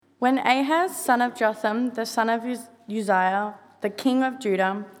When Ahaz, son of Jotham, the son of Uzziah, the king of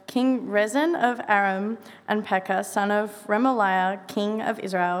Judah, King Rezin of Aram, and Pekah, son of Remaliah, king of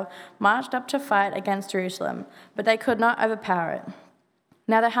Israel, marched up to fight against Jerusalem, but they could not overpower it.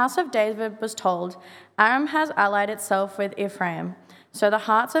 Now the house of David was told, Aram has allied itself with Ephraim. So the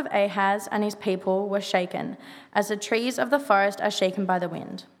hearts of Ahaz and his people were shaken, as the trees of the forest are shaken by the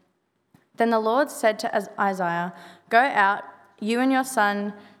wind. Then the Lord said to Isaiah, Go out, you and your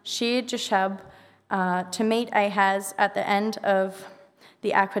son Shear-Jashub, to meet Ahaz at the end of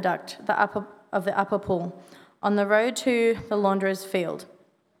the aqueduct, the upper pool, on the road to the launderer's field.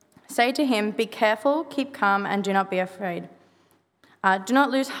 Say to him, Be careful, keep calm, and do not be afraid. Do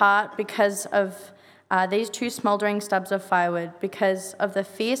not lose heart because of these two smouldering stubs of firewood, because of the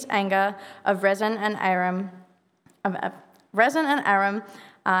fierce anger of Rezin and Aram,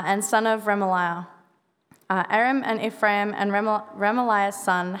 and son of Remaliah. Aram and Ephraim and Remaliah's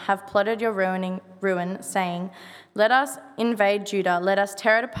son have plotted your ruin, saying, Let us invade Judah, let us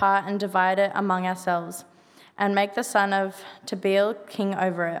tear it apart and divide it among ourselves, and make the son of Tabeel king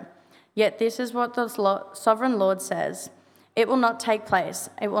over it. Yet this is what the sovereign Lord says. It will not take place,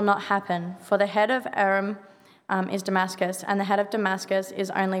 it will not happen, for the head of Aram is Damascus, and the head of Damascus is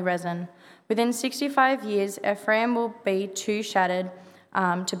only Rezin. Within 65 years, Ephraim will be too shattered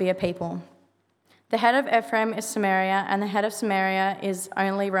to be a people. The head of Ephraim is Samaria, and the head of Samaria is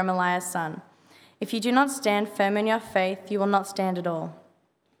only Remaliah's son. If you do not stand firm in your faith, you will not stand at all.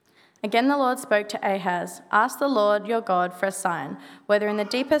 Again the Lord spoke to Ahaz, Ask the Lord your God for a sign, whether in the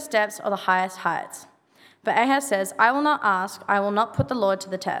deepest depths or the highest heights. But Ahaz says, I will not ask, I will not put the Lord to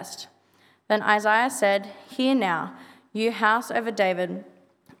the test. Then Isaiah said, Hear now, you house over David.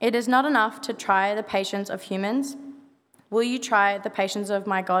 It is not enough to try the patience of humans. Will you try the patience of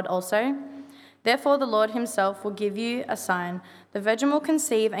my God also? Therefore the Lord himself will give you a sign. The virgin will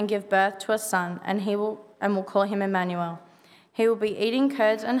conceive and give birth to a son, and will call him Emmanuel. He will be eating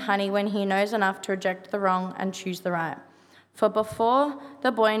curds and honey when he knows enough to reject the wrong and choose the right. For before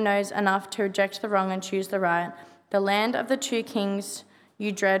the boy knows enough to reject the wrong and choose the right, the land of the two kings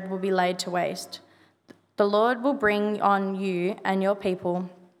you dread will be laid to waste. The Lord will bring on you and your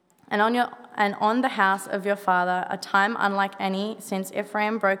people, and on the house of your father, a time unlike any since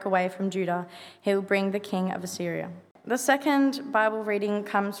Ephraim broke away from Judah. He will bring the king of Assyria. The second Bible reading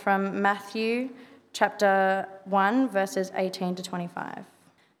comes from Matthew chapter 1, verses 18 to 25.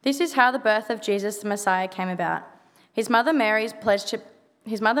 This is how the birth of Jesus the Messiah came about. His mother Mary was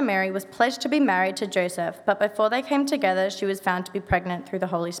pledged to be married to Joseph, but before they came together, she was found to be pregnant through the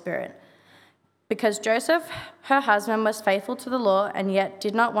Holy Spirit. Because Joseph, her husband, was faithful to the law and yet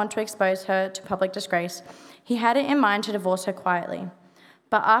did not want to expose her to public disgrace, he had it in mind to divorce her quietly.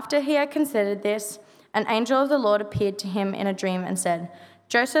 But after he had considered this, an angel of the Lord appeared to him in a dream and said,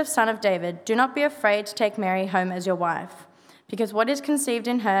 Joseph, son of David, do not be afraid to take Mary home as your wife, because what is conceived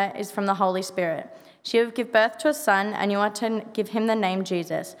in her is from the Holy Spirit. She will give birth to a son, and you are to give him the name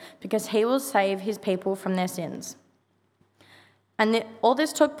Jesus, because he will save his people from their sins. And all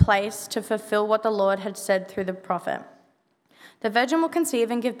this took place to fulfill what the Lord had said through the prophet. The virgin will conceive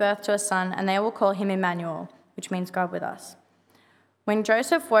and give birth to a son, and they will call him Emmanuel, which means God with us. When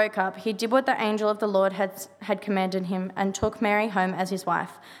Joseph woke up, he did what the angel of the Lord had commanded him and took Mary home as his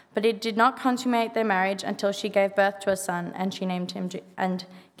wife. But he did not consummate their marriage until she gave birth to a son, and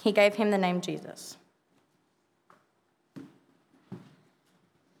he gave him the name Jesus.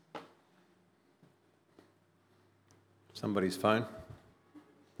 Somebody's phone.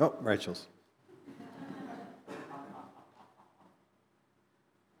 Oh, Rachel's.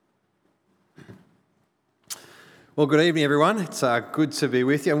 Well, good evening, everyone. It's good to be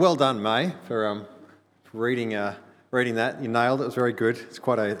with you. And well done, May, for reading that. You nailed it. It was very good. It's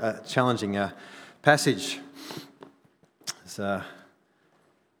quite a challenging passage. It's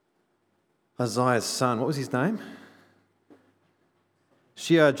Isaiah's son. What was his name?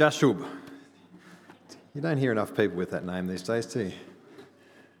 Shear-Jashub. You don't hear enough people with that name these days, do you?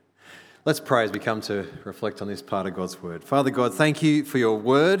 Let's pray as we come to reflect on this part of God's word. Father God, thank you for your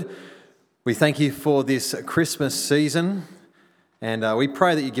word. We thank you for this Christmas season, and we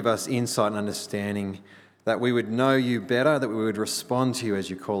pray that you give us insight and understanding, that we would know you better, that we would respond to you as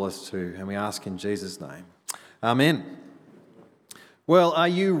you call us to, and we ask in Jesus' name. Amen. Well, are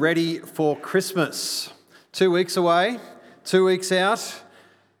you ready for Christmas? 2 weeks away, 2 weeks out.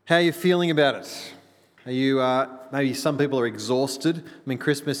 How are you feeling about it? Are you, maybe some people are exhausted. I mean,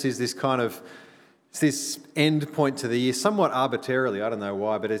 Christmas is this it's this end point to the year, somewhat arbitrarily, I don't know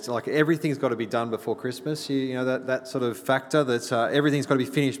why, but it's like everything's got to be done before Christmas. You know, that sort of factor that everything's got to be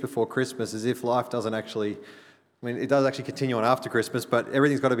finished before Christmas, as if life doesn't actually I mean, it does actually continue on after Christmas, but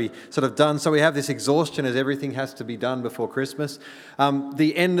everything's got to be sort of done. So we have this exhaustion as everything has to be done before Christmas.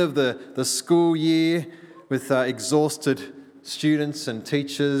 The end of the school year with exhausted students and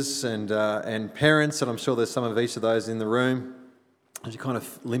teachers and parents, and I'm sure there's some of each of those in the room, as you kind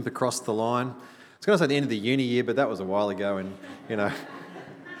of limp across the line. I was going to say the end of the uni year, but that was a while ago, and,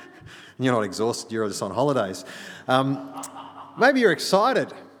 you're not exhausted, you're just on holidays. Maybe you're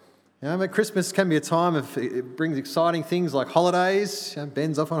excited. But Christmas can be a time it brings exciting things like holidays.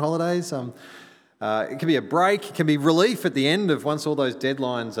 Ben's off on holidays. It can be a break. It can be relief at the end of once all those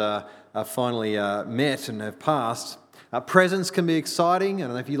deadlines are finally met and have passed. Presents can be exciting. I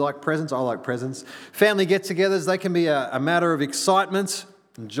don't know if you like presents. I like presents. Family get-togethers, they can be a matter of excitement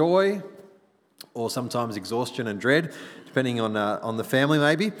and joy, or sometimes exhaustion and dread, depending on the family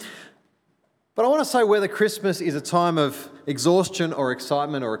maybe. But I want to say whether Christmas is a time of exhaustion or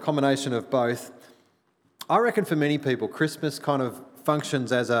excitement or a combination of both, I reckon for many people Christmas kind of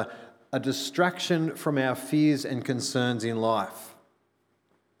functions as a distraction from our fears and concerns in life.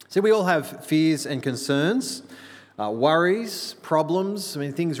 See, we all have fears and concerns, worries, problems,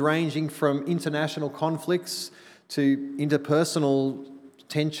 things ranging from international conflicts to interpersonal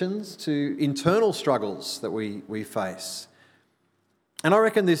tensions to internal struggles that we face. And I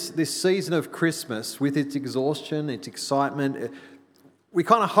reckon this season of Christmas, with its exhaustion, its excitement, we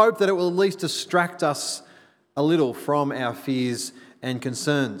kind of hope that it will at least distract us a little from our fears and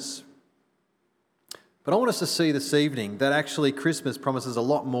concerns. But I want us to see this evening that actually Christmas promises a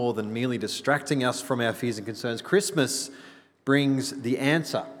lot more than merely distracting us from our fears and concerns. Christmas brings the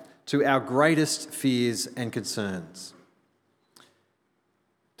answer to our greatest fears and concerns.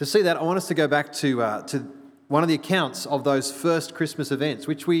 To see that, I want us to go back to one of the accounts of those first Christmas events,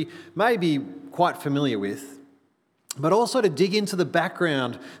 which we may be quite familiar with, but also to dig into the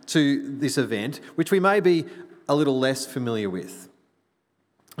background to this event, which we may be a little less familiar with.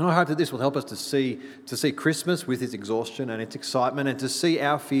 And I hope that this will help us to see Christmas with its exhaustion and its excitement, and to see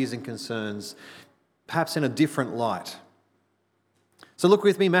our fears and concerns perhaps in a different light. So look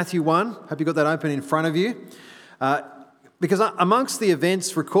with me, Matthew 1. Hope you've got that open in front of you. Because amongst the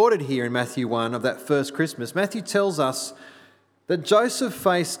events recorded here in Matthew 1 of that first Christmas, Matthew tells us that Joseph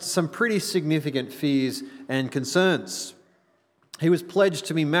faced some pretty significant fears and concerns. He was pledged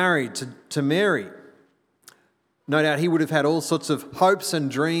to be married to Mary. No doubt he would have had all sorts of hopes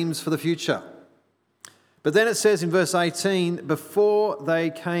and dreams for the future. But then it says in verse 18, before they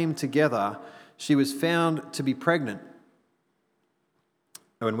came together, she was found to be pregnant.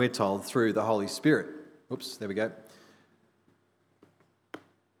 And we're told through the Holy Spirit. Oops, there we go.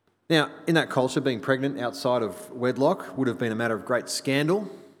 Now, in that culture, being pregnant outside of wedlock would have been a matter of great scandal,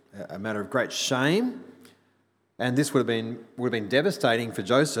 a matter of great shame, and this would have been devastating for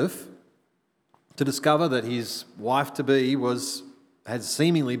Joseph to discover that his wife-to-be had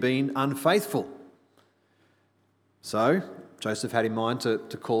seemingly been unfaithful. So Joseph had in mind to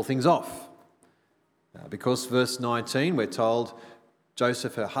call things off. Because verse 19, we're told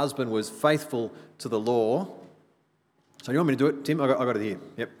Joseph, her husband, was faithful to the law. So you want me to do it, Tim? I got it here.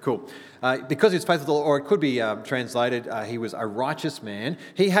 Yep, cool. Because he's faithful to the law, or it could be translated, he was a righteous man.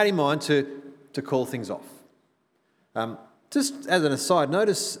 He had in mind to call things off. Just as an aside,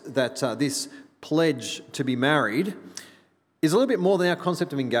 notice that this pledge to be married is a little bit more than our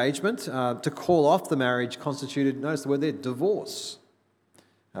concept of engagement. To call off the marriage constituted, notice the word there, divorce.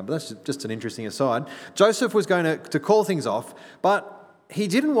 But that's just an interesting aside. Joseph was going to call things off, but he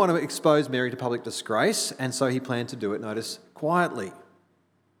didn't want to expose Mary to public disgrace, and so he planned to do it, notice, quietly.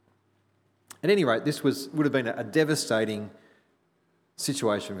 At any rate, this would have been a devastating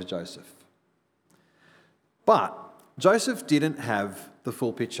situation for Joseph. But Joseph didn't have the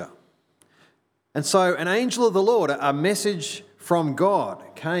full picture. And so an angel of the Lord, a message from God,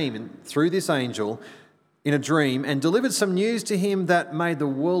 came through this angel in a dream and delivered some news to him that made the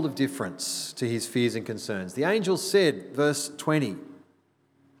world of difference to his fears and concerns. The angel said, verse 20,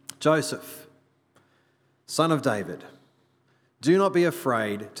 Joseph, son of David, do not be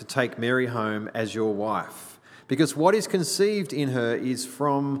afraid to take Mary home as your wife, because what is conceived in her is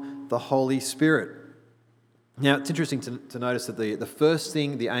from the Holy Spirit. Now, it's interesting to notice that the first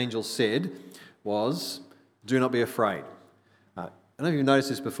thing the angel said was, do not be afraid. I don't know if you've noticed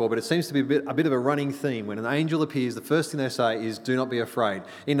this before, but it seems to be a bit of a running theme. When an angel appears, the first thing they say is, do not be afraid.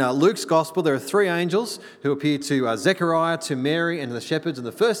 In Luke's Gospel, there are three angels who appear to Zechariah, to Mary, and the shepherds, and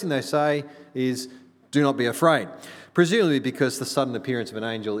the first thing they say is, do not be afraid. Presumably because the sudden appearance of an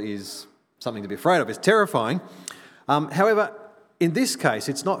angel is something to be afraid of. It's terrifying. However, in this case,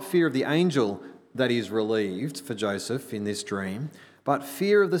 it's not fear of the angel that is relieved for Joseph in this dream, but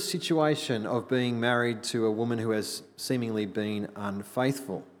fear of the situation of being married to a woman who has seemingly been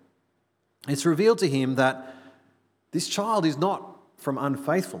unfaithful. It's revealed to him that this child is not from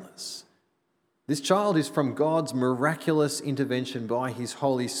unfaithfulness. This child is from God's miraculous intervention by his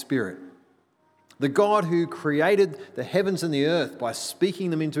Holy Spirit. The God who created the heavens and the earth by speaking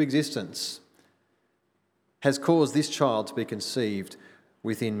them into existence has caused this child to be conceived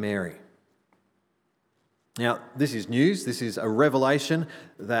within Mary. Now, this is news. This is a revelation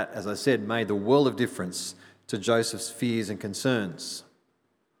that, as I said, made the world of difference to Joseph's fears and concerns.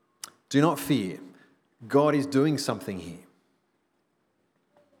 Do not fear. God is doing something here.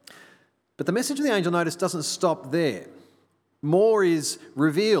 But the message of the angel, notice, doesn't stop there. More is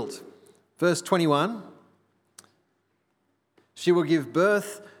revealed. Verse 21, she will give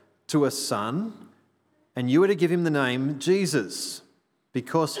birth to a son, and you are to give him the name Jesus,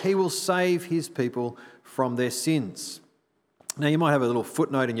 because he will save his people from their sins. Now, you might have a little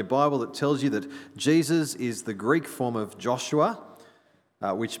footnote in your Bible that tells you that Jesus is the Greek form of Joshua,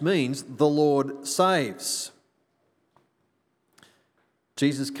 which means the Lord saves.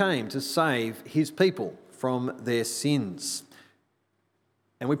 Jesus came to save his people from their sins.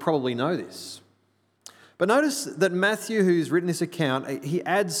 And we probably know this. But notice that Matthew, who's written this account, he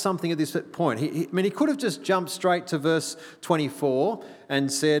adds something at this point. He could have just jumped straight to verse 24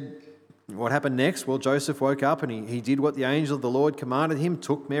 and said, what happened next? Well, Joseph woke up and he did what the angel of the Lord commanded him,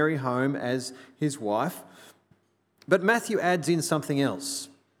 took Mary home as his wife. But Matthew adds in something else.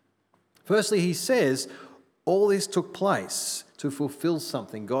 Firstly, he says, all this took place to fulfill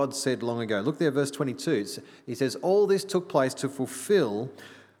something God said long ago. Look there, verse 22. He says, all this took place to fulfill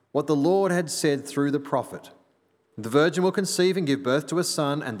what the Lord had said through the prophet. The virgin will conceive and give birth to a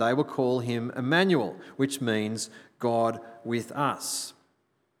son, and they will call him Emmanuel, which means God with us.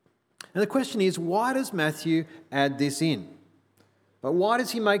 And the question is, why does Matthew add this in? But why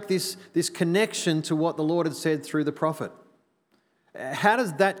does he make this connection to what the Lord had said through the prophet? How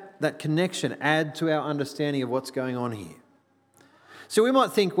does that connection add to our understanding of what's going on here? So we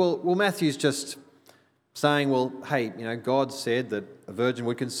might think, well, Matthew's just saying, well, hey, God said that a virgin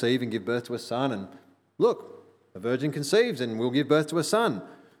would conceive and give birth to a son, and look, a virgin conceives and will give birth to a son.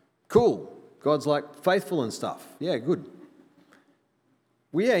 Cool. God's like faithful and stuff. Yeah, good.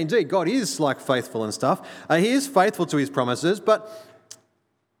 Well, yeah, indeed, God is like faithful and stuff. He is faithful to his promises, but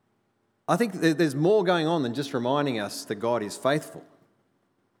I think there's more going on than just reminding us that God is faithful.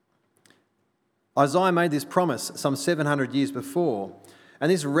 Isaiah made this promise some 700 years before, and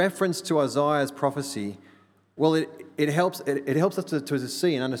this reference to Isaiah's prophecy, well, it helps us to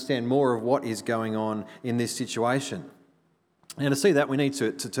see and understand more of what is going on in this situation. And to see that, we need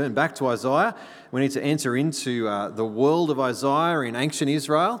to turn back to Isaiah. We need to enter into the world of Isaiah in ancient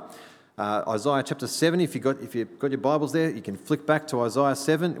Israel. Isaiah chapter 7, if you've got your Bibles there, you can flick back to Isaiah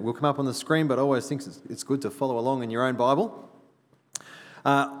 7. It will come up on the screen, but I always think it's good to follow along in your own Bible.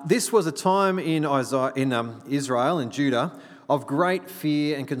 This was a time in Israel and Judah of great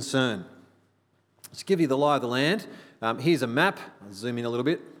fear and concern. Let's give you the lie of the land. Here's a map. I'll zoom in a little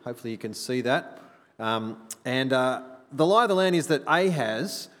bit. Hopefully you can see that. The lie of the land is that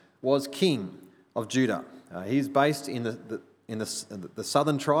Ahaz was king of Judah. He's based in the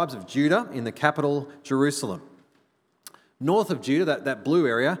southern tribes of Judah, in the capital Jerusalem. North of Judah, that blue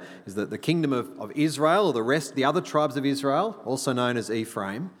area, is the kingdom of Israel, or the other tribes of Israel, also known as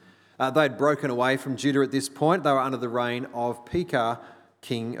Ephraim. They'd broken away from Judah at this point. They were under the reign of Pekah,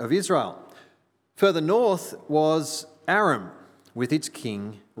 king of Israel. Further north was Aram, with its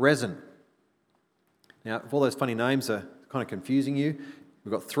king Rezin. Now, if all those funny names are kind of confusing you,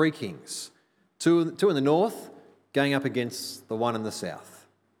 we've got three kings. Two in the north, going up against the one in the south.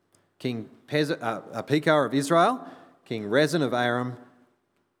 King Pekah of Israel, King Rezin of Aram,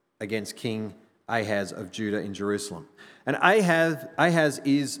 against King Ahaz of Judah in Jerusalem. And Ahaz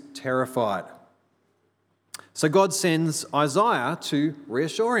is terrified. So God sends Isaiah to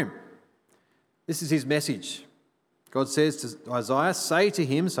reassure him. This is his message. God says to Isaiah, say to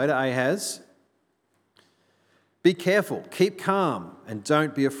Ahaz, be careful, keep calm, and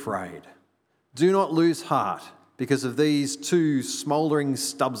don't be afraid. Do not lose heart because of these two smouldering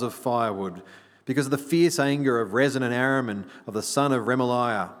stubs of firewood, because of the fierce anger of Rezin and Aram and of the son of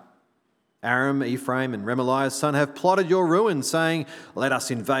Remaliah. Aram, Ephraim, and Remaliah's son have plotted your ruin, saying, let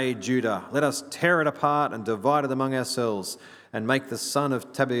us invade Judah, let us tear it apart and divide it among ourselves, and make the son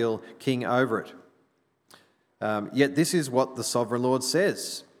of Tabeel king over it. Yet this is what the sovereign Lord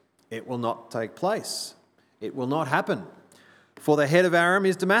says. It will not take place. It will not happen. For the head of Aram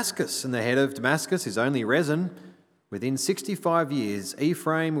is Damascus, and the head of Damascus is only Rezin. Within 65 years,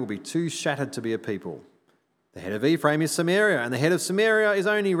 Ephraim will be too shattered to be a people, The head of Ephraim is Samaria, and the head of Samaria is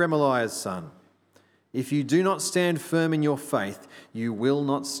only Remaliah's son. If you do not stand firm in your faith, you will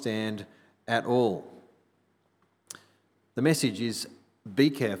not stand at all. The message is, be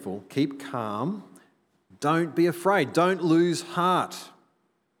careful, keep calm, don't be afraid, don't lose heart.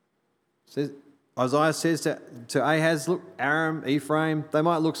 Isaiah says to Ahaz, look, Aram, Ephraim, they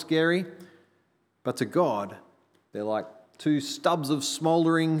might look scary, but to God, they're like two stubs of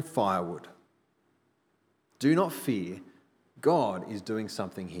smouldering firewood. Do not fear. God is doing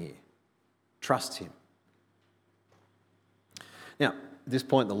something here. Trust him. Now, at this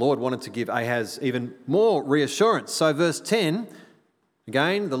point, the Lord wanted to give Ahaz even more reassurance. So verse 10,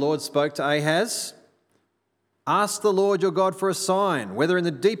 again, the Lord spoke to Ahaz, ask the Lord your God for a sign, whether in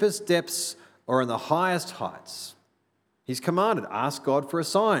the deepest depths or in the highest heights. He's commanded, ask God for a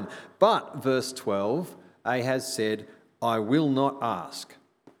sign. But, verse 12, Ahaz said, I will not ask.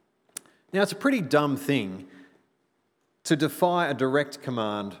 Now, it's a pretty dumb thing to defy a direct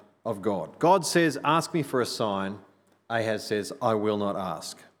command of God. God says, ask me for a sign. Ahaz says, I will not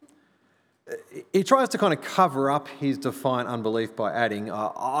ask. He tries to kind of cover up his defiant unbelief by adding,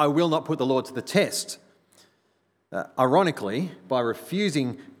 I will not put the Lord to the test. Ironically, by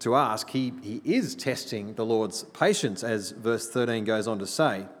refusing to ask, he is testing the Lord's patience, as verse 13 goes on to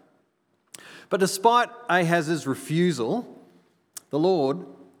say. But despite Ahaz's refusal, the Lord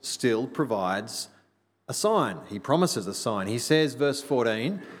still provides a sign. He promises a sign. He says, verse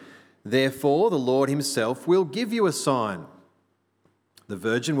 14, therefore the Lord himself will give you a sign. The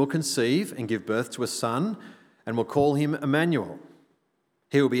virgin will conceive and give birth to a son and will call him Emmanuel.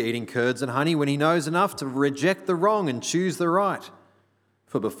 He will be eating curds and honey when he knows enough to reject the wrong and choose the right.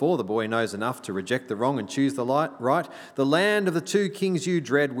 For before the boy knows enough to reject the wrong and choose the right, the land of the two kings you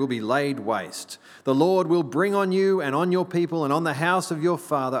dread will be laid waste. The Lord will bring on you and on your people and on the house of your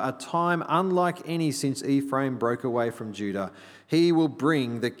father a time unlike any since Ephraim broke away from Judah. He will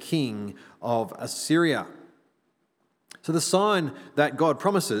bring the king of Assyria. So the sign that God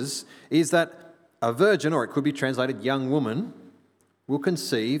promises is that a virgin, or it could be translated young woman, will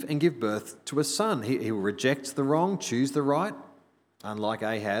conceive and give birth to a son. He will reject the wrong, choose the right, unlike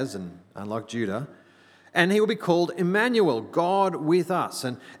Ahaz and unlike Judah. And he will be called Emmanuel, God with us.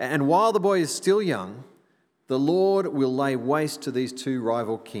 And while the boy is still young, the Lord will lay waste to these two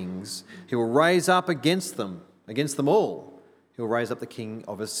rival kings. He will raise up against them all. He will raise up the king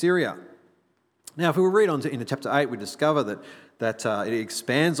of Assyria. Now, if we read on into chapter 8, we discover that it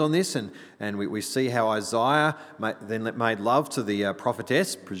expands on this, and we see how Isaiah then made love to the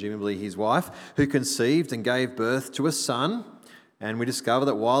prophetess, presumably his wife, who conceived and gave birth to a son. And we discover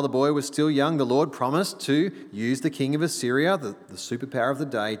that while the boy was still young, the Lord promised to use the king of Assyria, the superpower of the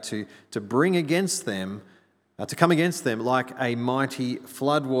day, to bring against them, to come against them like a mighty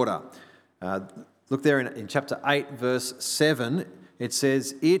floodwater. Look there in chapter 8, verse 7, it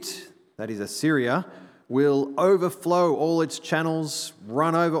says, that is Assyria, will overflow all its channels,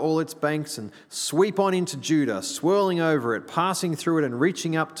 run over all its banks, and sweep on into Judah, swirling over it, passing through it and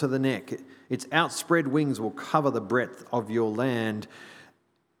reaching up to the neck. Its outspread wings will cover the breadth of your land.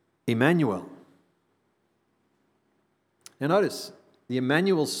 Emmanuel. Now notice the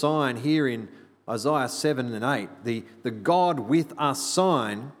Emmanuel sign here in Isaiah 7 and 8, the God with us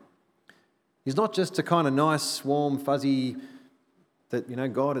sign, is not just a kind of nice, warm, fuzzy, that,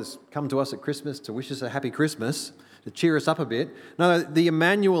 God has come to us at Christmas to wish us a happy Christmas, to cheer us up a bit. No, the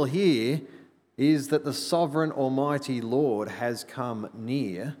Emmanuel here is that the sovereign almighty Lord has come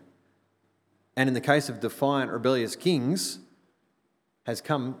near, and in the case of defiant, rebellious kings, has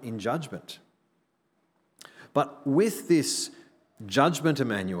come in judgment. But with this judgment,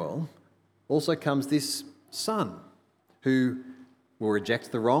 Emmanuel, also comes this son who will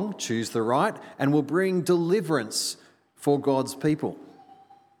reject the wrong, choose the right, and will bring deliverance for God's people.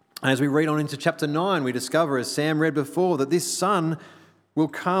 And as we read on into chapter 9, we discover, as Sam read before, that this son will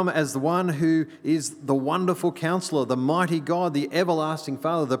come as the one who is the wonderful counselor, the mighty God, the everlasting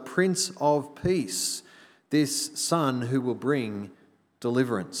Father, the Prince of Peace, this son who will bring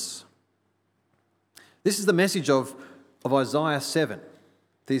deliverance. This is the message of Isaiah 7,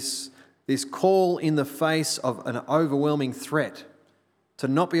 this call in the face of an overwhelming threat, to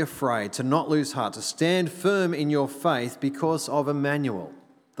not be afraid, to not lose heart, to stand firm in your faith because of Emmanuel,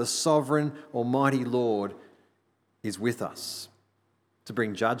 the sovereign almighty Lord is with us, to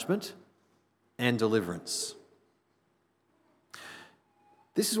bring judgment and deliverance.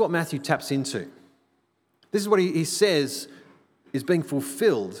 This is what Matthew taps into. This is what he says is being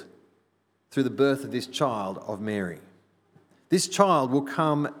fulfilled through the birth of this child of Mary. This child will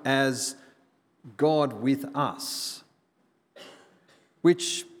come as God with us,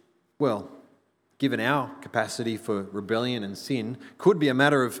 which, given our capacity for rebellion and sin, could be a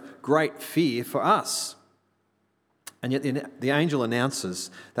matter of great fear for us. And yet the angel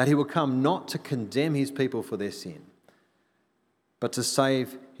announces that he will come not to condemn his people for their sin, but to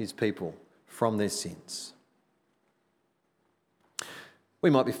save his people from their sins.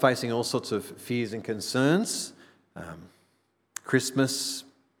 We might be facing all sorts of fears and concerns. Christmas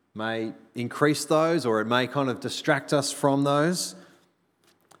may increase those, or it may kind of distract us from those.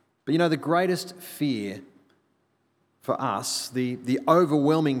 But the greatest fear for us, the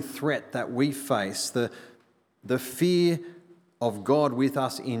overwhelming threat that we face, the fear of God with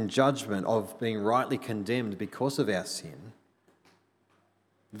us in judgment, of being rightly condemned because of our sin,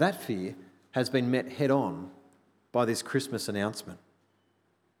 that fear has been met head on by this Christmas announcement.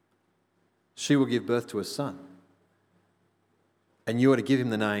 She will give birth to a son, and you are to give him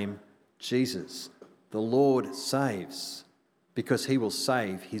the name Jesus. The Lord saves, because he will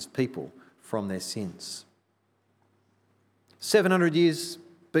save his people from their sins. 700 years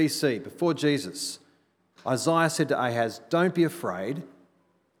BC, before Jesus, Isaiah said to Ahaz, "Don't be afraid.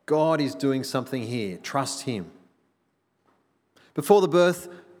 God is doing something here. Trust him." Before the birth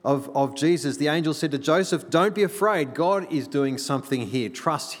of Jesus, the angel said to Joseph, "Don't be afraid. God is doing something here.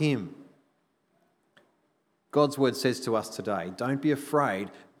 Trust him." God's word says to us today, don't be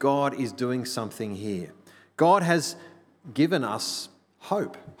afraid. God is doing something here. God has given us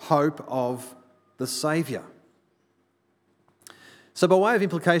hope of the Saviour. So by way of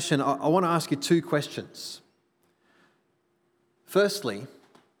implication, I want to ask you two questions. Firstly,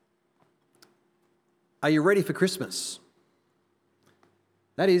 are you ready for Christmas?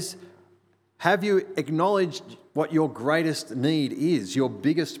 That is, have you acknowledged what your greatest need is, your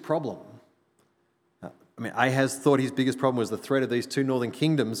biggest problem? Ahaz thought his biggest problem was the threat of these two northern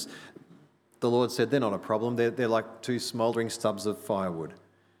kingdoms. The Lord said, they're not a problem. They're like two smouldering stubs of firewood.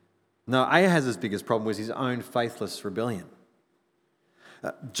 No, Ahaz's biggest problem was his own faithless rebellion.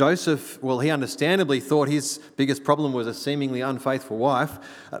 Joseph, he understandably thought his biggest problem was a seemingly unfaithful wife.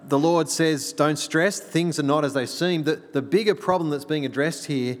 The Lord says, don't stress, things are not as they seem. The bigger problem that's being addressed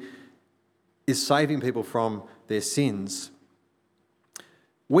here is saving people from their sins.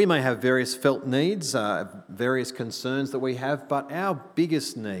 We may have various felt needs, various concerns that we have, but our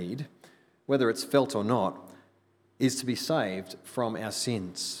biggest need, whether it's felt or not, is to be saved from our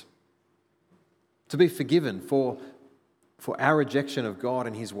sins. To be forgiven for our rejection of God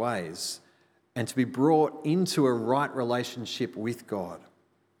and his ways, and to be brought into a right relationship with God.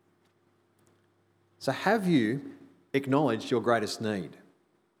 So have you acknowledged your greatest need?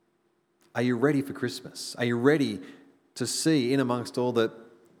 Are you ready for Christmas? Are you ready to see, in amongst all the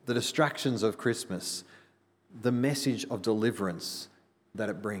distractions of Christmas, the message of deliverance that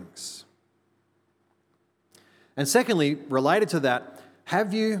it brings? And secondly, related to that,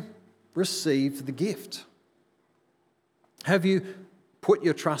 have you received the gift? Have you put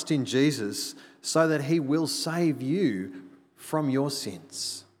your trust in Jesus so that he will save you from your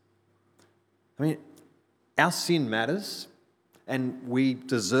sins? Our sin matters, and we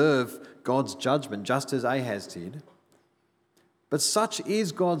deserve God's judgment just as Ahaz did. But such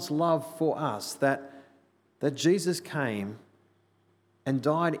is God's love for us that Jesus came and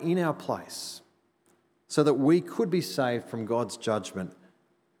died in our place so that we could be saved from God's judgment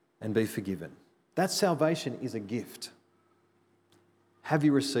and be forgiven. That salvation is a gift. Have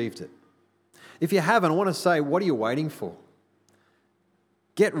you received it? If you haven't, I want to say, what are you waiting for?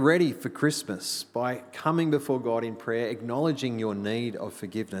 Get ready for Christmas by coming before God in prayer, acknowledging your need of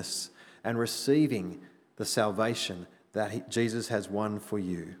forgiveness and receiving the salvation that Jesus has won for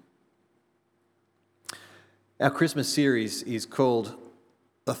you. Our Christmas series is called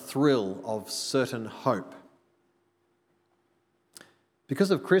The Thrill of Certain Hope.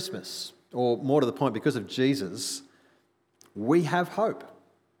 Because of Christmas, or more to the point, because of Jesus, we have hope.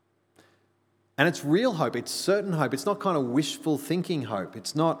 And it's real hope, it's certain hope. It's not kind of wishful thinking hope.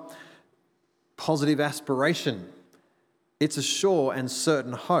 It's not positive aspiration. It's a sure and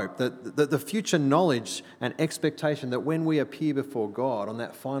certain hope that the future knowledge and expectation that when we appear before God on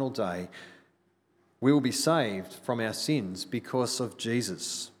that final day, we will be saved from our sins because of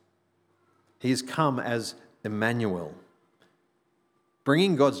Jesus. He has come as Emmanuel,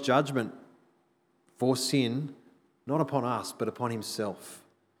 bringing God's judgment for sin, not upon us, but upon himself,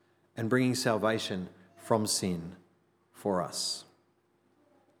 and bringing salvation from sin for us.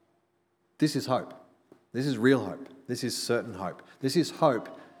 This is hope. This is real hope. This is certain hope. This is hope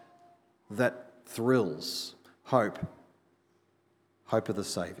that thrills. Hope of the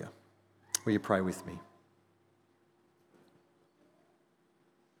Saviour. Will you pray with me?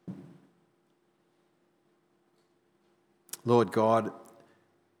 Lord God,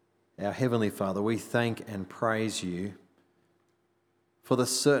 our Heavenly Father, we thank and praise you for the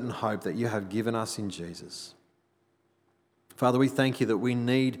certain hope that you have given us in Jesus. Father, we thank you that we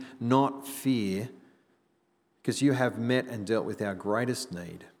need not fear because you have met and dealt with our greatest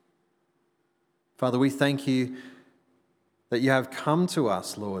need. Father, we thank you that you have come to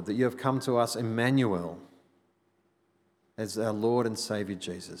us, Lord, that you have come to us, Emmanuel, as our Lord and Saviour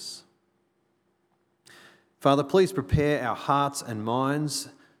Jesus. Father, please prepare our hearts and minds.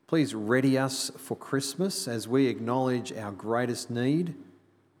 Please ready us for Christmas as we acknowledge our greatest need,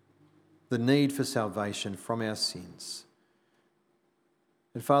 the need for salvation from our sins.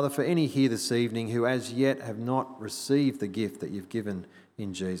 And Father, for any here this evening who as yet have not received the gift that you've given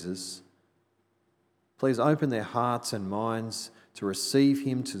in Jesus, please open their hearts and minds to receive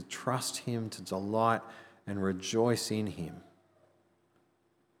him, to trust him, to delight and rejoice in him.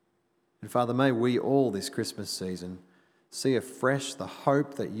 And Father, may we all this Christmas season see afresh the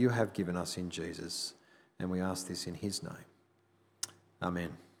hope that you have given us in Jesus. And we ask this in his name.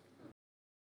 Amen.